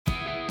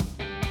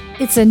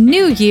It's a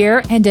new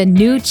year and a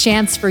new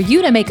chance for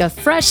you to make a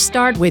fresh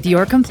start with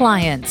your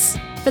compliance.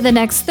 For the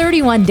next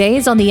 31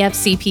 days on the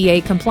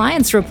FCPA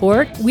Compliance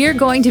Report, we're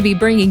going to be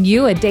bringing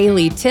you a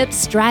daily tip,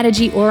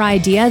 strategy, or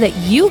idea that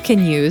you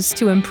can use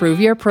to improve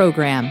your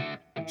program.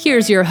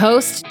 Here's your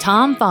host,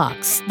 Tom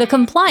Fox, the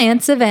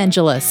Compliance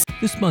Evangelist.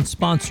 This month's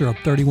sponsor of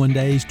 31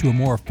 Days to a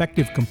More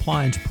Effective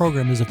Compliance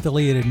Program is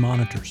Affiliated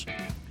Monitors.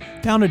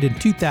 Founded in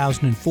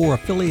 2004,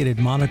 Affiliated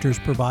Monitors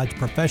provides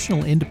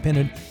professional,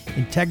 independent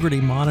integrity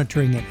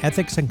monitoring and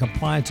ethics and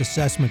compliance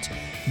assessments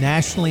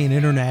nationally and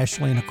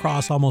internationally and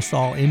across almost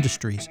all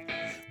industries.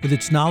 With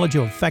its knowledge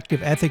of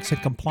effective ethics and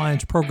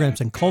compliance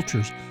programs and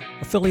cultures,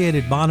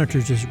 Affiliated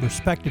Monitors is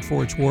respected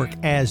for its work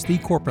as the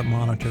corporate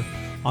monitor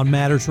on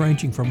matters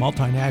ranging from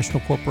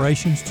multinational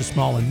corporations to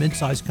small and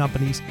mid-sized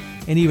companies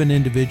and even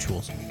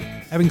individuals.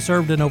 Having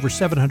served in over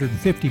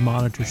 750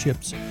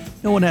 monitorships,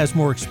 no one has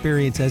more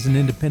experience as an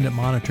independent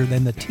monitor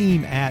than the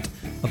team at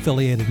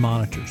Affiliated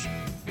Monitors.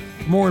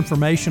 For more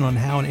information on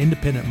how an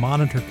independent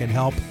monitor can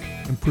help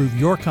improve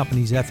your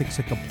company's ethics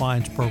and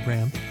compliance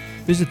program,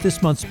 visit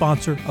this month's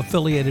sponsor,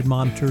 Affiliated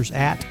Monitors,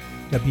 at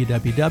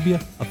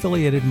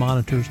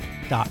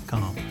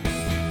www.affiliatedmonitors.com.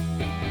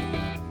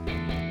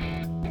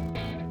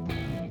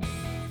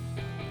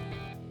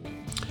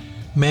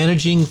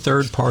 Managing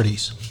third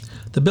parties.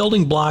 The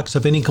building blocks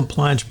of any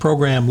compliance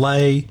program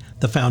lay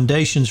the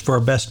foundations for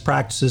a best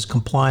practices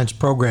compliance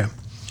program.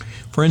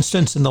 For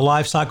instance, in the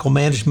lifecycle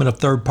management of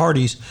third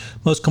parties,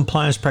 most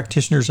compliance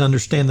practitioners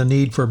understand the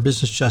need for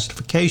business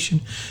justification,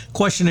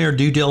 questionnaire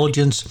due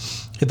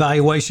diligence,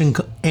 evaluation,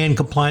 and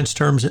compliance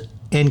terms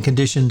and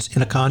conditions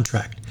in a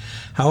contract.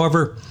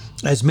 However,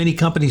 as many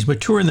companies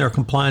mature in their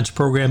compliance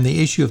program,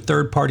 the issue of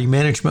third-party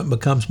management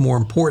becomes more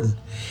important.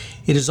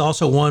 It is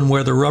also one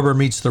where the rubber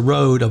meets the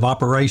road of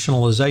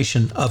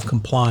operationalization of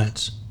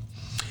compliance.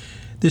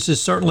 This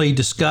is certainly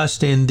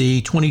discussed in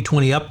the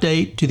 2020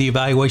 update to the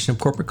evaluation of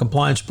corporate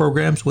compliance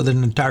programs with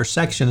an entire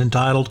section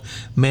entitled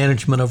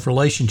Management of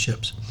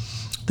Relationships.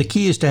 The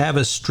key is to have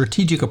a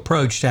strategic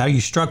approach to how you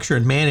structure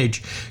and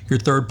manage your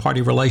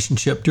third-party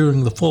relationship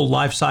during the full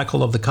life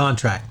cycle of the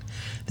contract.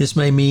 This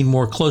may mean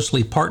more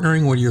closely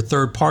partnering with your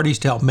third parties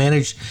to help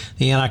manage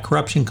the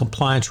anti-corruption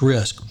compliance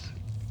risk.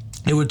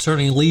 It would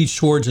certainly lead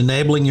towards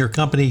enabling your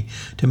company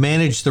to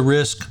manage the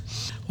risk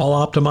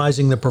while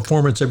optimizing the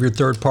performance of your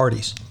third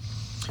parties.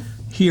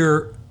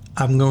 Here,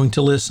 I'm going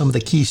to list some of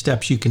the key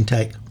steps you can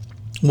take.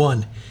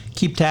 1.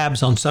 Keep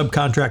tabs on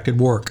subcontracted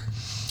work.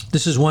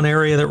 This is one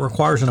area that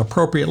requires an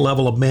appropriate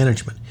level of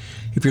management.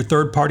 If your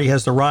third party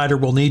has the right or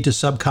will need to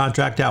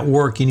subcontract out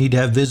work, you need to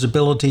have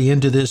visibility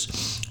into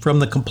this from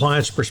the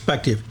compliance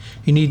perspective.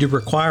 You need to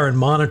require and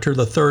monitor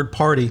the third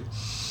party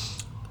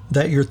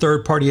that your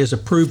third party has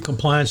approved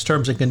compliance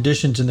terms and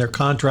conditions in their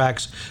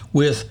contracts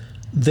with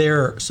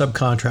their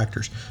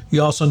subcontractors.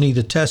 You also need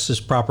to test this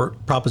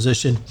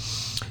proposition.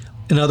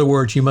 In other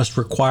words, you must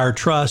require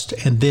trust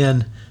and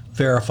then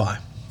verify.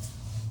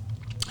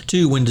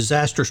 2, when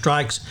disaster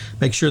strikes,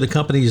 make sure the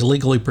company is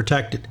legally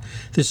protected.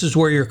 This is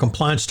where your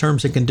compliance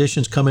terms and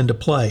conditions come into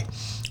play.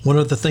 One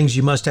of the things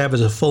you must have is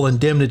a full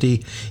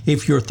indemnity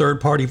if your third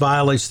party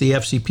violates the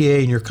FCPA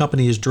and your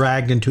company is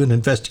dragged into an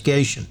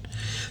investigation.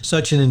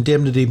 Such an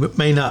indemnity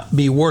may not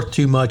be worth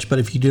too much, but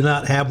if you do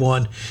not have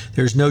one,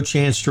 there's no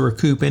chance to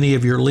recoup any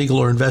of your legal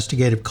or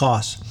investigative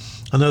costs.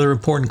 Another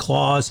important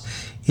clause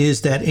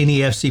is that any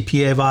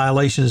FCPA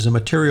violation is a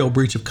material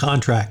breach of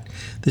contract.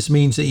 This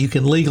means that you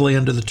can legally,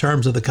 under the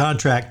terms of the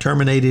contract,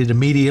 terminate it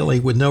immediately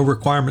with no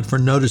requirement for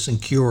notice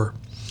and cure.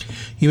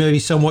 You may be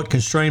somewhat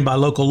constrained by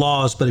local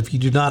laws, but if you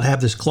do not have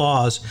this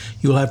clause,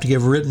 you will have to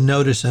give written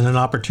notice and an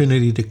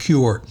opportunity to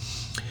cure.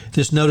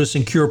 This notice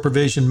and cure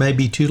provision may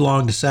be too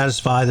long to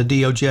satisfy the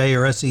DOJ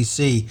or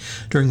SEC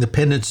during the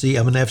pendency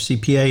of an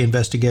FCPA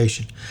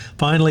investigation.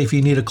 Finally, if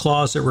you need a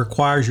clause that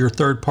requires your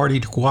third party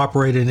to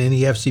cooperate in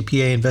any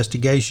FCPA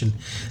investigation,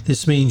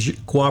 this means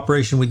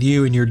cooperation with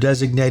you and your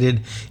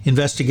designated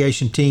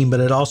investigation team,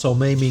 but it also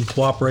may mean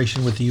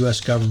cooperation with the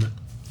U.S. government.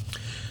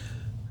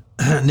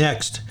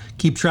 Next,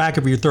 keep track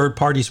of your third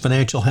party's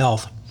financial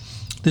health.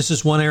 This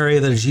is one area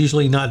that is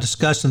usually not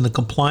discussed in the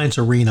compliance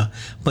arena,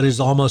 but is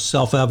almost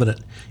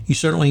self-evident. You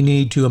certainly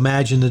need to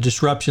imagine the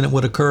disruption that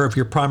would occur if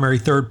your primary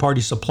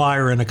third-party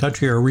supplier in a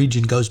country or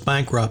region goes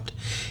bankrupt.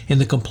 In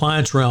the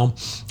compliance realm,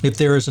 if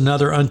there is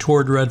another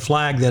untoward red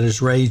flag that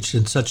is raised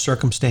in such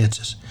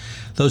circumstances,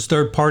 those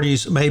third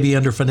parties may be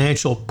under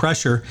financial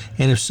pressure,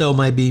 and if so,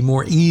 may be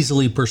more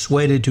easily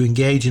persuaded to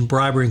engage in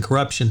bribery and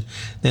corruption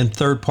than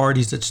third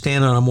parties that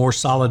stand on a more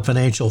solid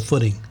financial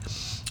footing.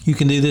 You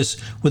can do this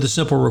with a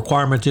simple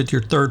requirement that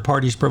your third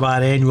parties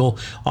provide annual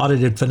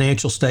audited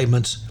financial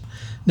statements.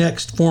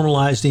 Next,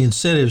 formalize the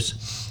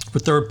incentives for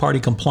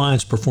third-party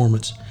compliance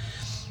performance.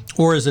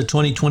 Or as the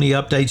 2020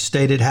 update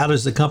stated, how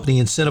does the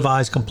company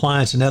incentivize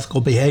compliance and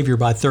ethical behavior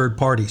by third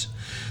parties?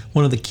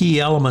 One of the key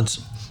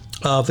elements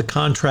of the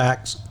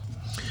contracts,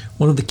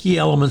 one of the key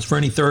elements for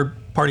any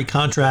third-party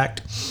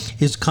contract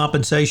is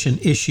compensation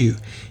issue.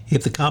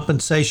 If the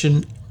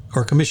compensation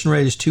or commission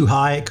rate is too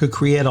high, it could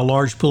create a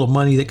large pool of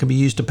money that can be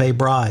used to pay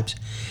bribes.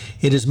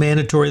 It is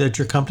mandatory that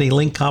your company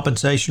link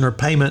compensation or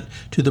payment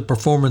to the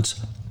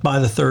performance by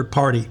the third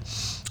party.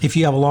 If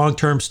you have a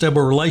long-term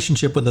stable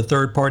relationship with a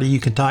third party,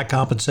 you can tie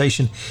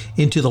compensation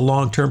into the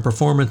long-term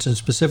performance and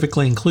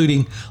specifically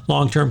including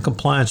long-term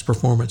compliance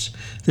performance.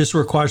 This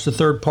requires the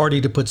third party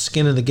to put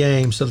skin in the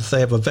game so that they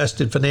have a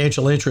vested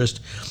financial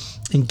interest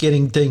in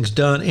getting things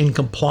done in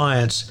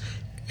compliance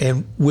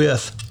and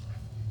with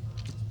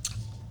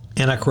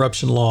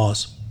anti-corruption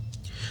laws.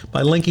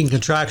 By linking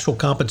contractual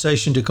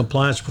compensation to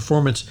compliance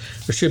performance,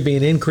 there should be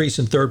an increase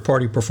in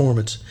third-party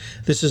performance.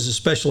 This is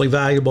especially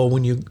valuable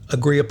when you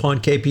agree upon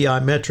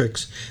KPI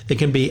metrics that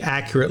can be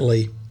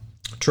accurately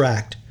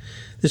tracked.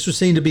 This was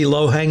seen to be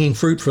low-hanging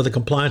fruit for the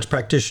compliance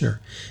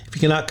practitioner. If you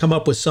cannot come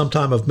up with some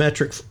type of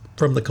metric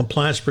from the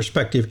compliance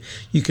perspective,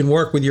 you can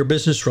work with your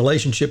business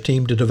relationship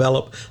team to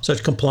develop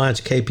such compliance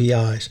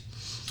KPIs.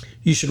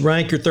 You should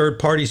rank your third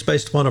parties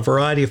based upon a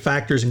variety of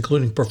factors,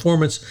 including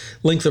performance,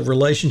 length of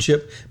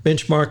relationship,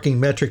 benchmarking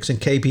metrics, and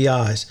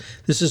KPIs.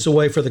 This is a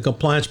way for the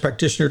compliance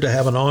practitioner to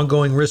have an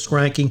ongoing risk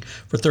ranking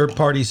for third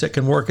parties that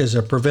can work as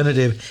a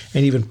preventative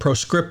and even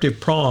prescriptive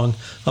prong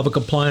of a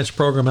compliance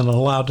program and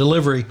allow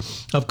delivery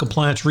of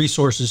compliance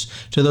resources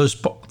to those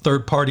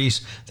third parties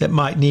that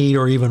might need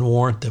or even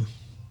warrant them.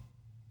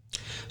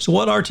 So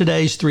what are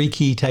today's 3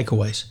 key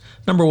takeaways?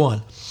 Number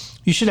 1,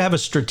 you should have a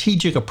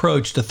strategic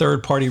approach to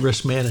third-party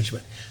risk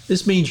management.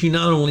 This means you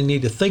not only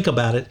need to think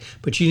about it,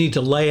 but you need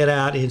to lay it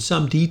out in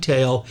some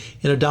detail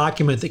in a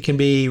document that can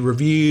be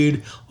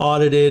reviewed,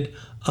 audited,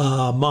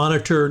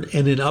 monitored,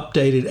 and then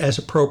updated as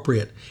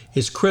appropriate.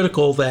 It's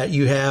critical that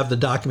you have the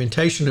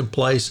documentation in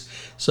place.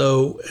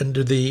 So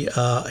under the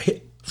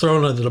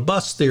thrown under the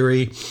bus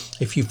theory,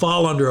 if you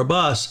fall under a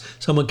bus,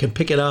 someone can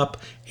pick it up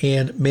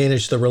and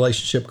manage the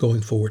relationship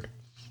going forward.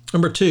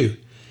 Number 2,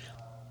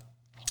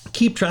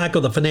 keep track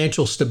of the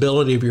financial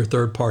stability of your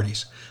third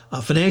parties.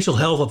 Financial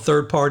health of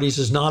third parties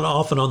is not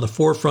often on the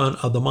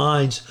forefront of the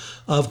minds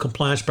of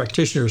compliance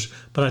practitioners,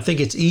 but I think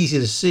it's easy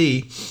to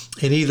see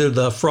in either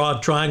the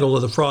fraud triangle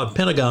or the fraud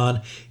pentagon.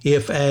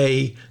 If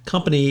a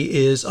company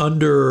is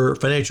under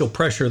financial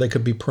pressure, they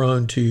could be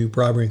prone to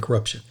bribery and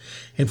corruption.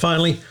 And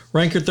finally,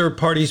 rank your third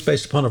parties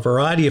based upon a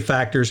variety of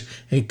factors,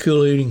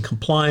 including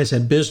compliance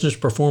and business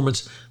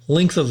performance,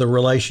 length of the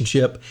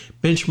relationship,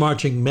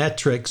 benchmarking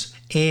metrics,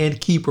 and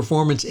key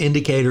performance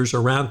indicators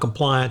around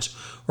compliance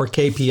or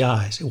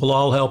KPIs. It will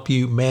all help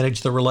you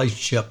manage the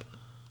relationship.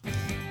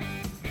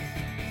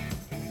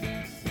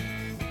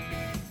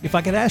 If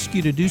I could ask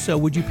you to do so,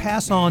 would you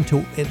pass on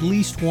to at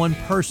least one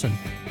person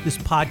this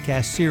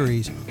podcast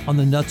series on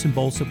the nuts and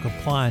bolts of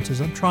compliance,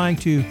 as I'm trying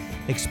to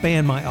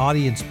expand my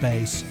audience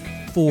base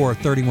for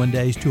 31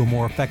 Days to a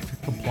More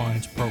Effective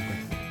Compliance program.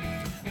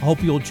 I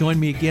hope you'll join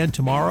me again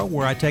tomorrow,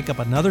 where I take up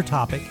another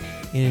topic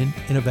in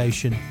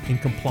innovation in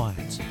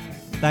compliance.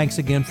 Thanks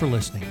again for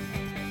listening.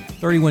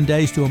 31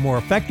 Days to a More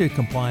Effective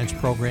Compliance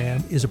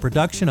program is a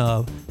production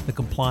of the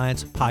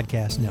Compliance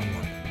Podcast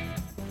Network.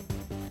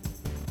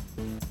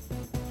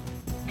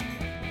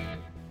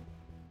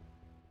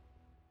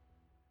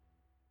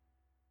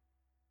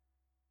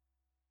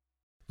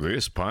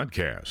 This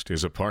podcast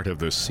is a part of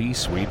the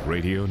C-Suite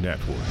Radio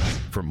Network.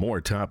 For more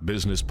top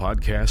business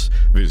podcasts,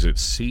 visit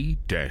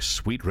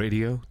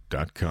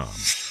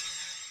c-suiteradio.com.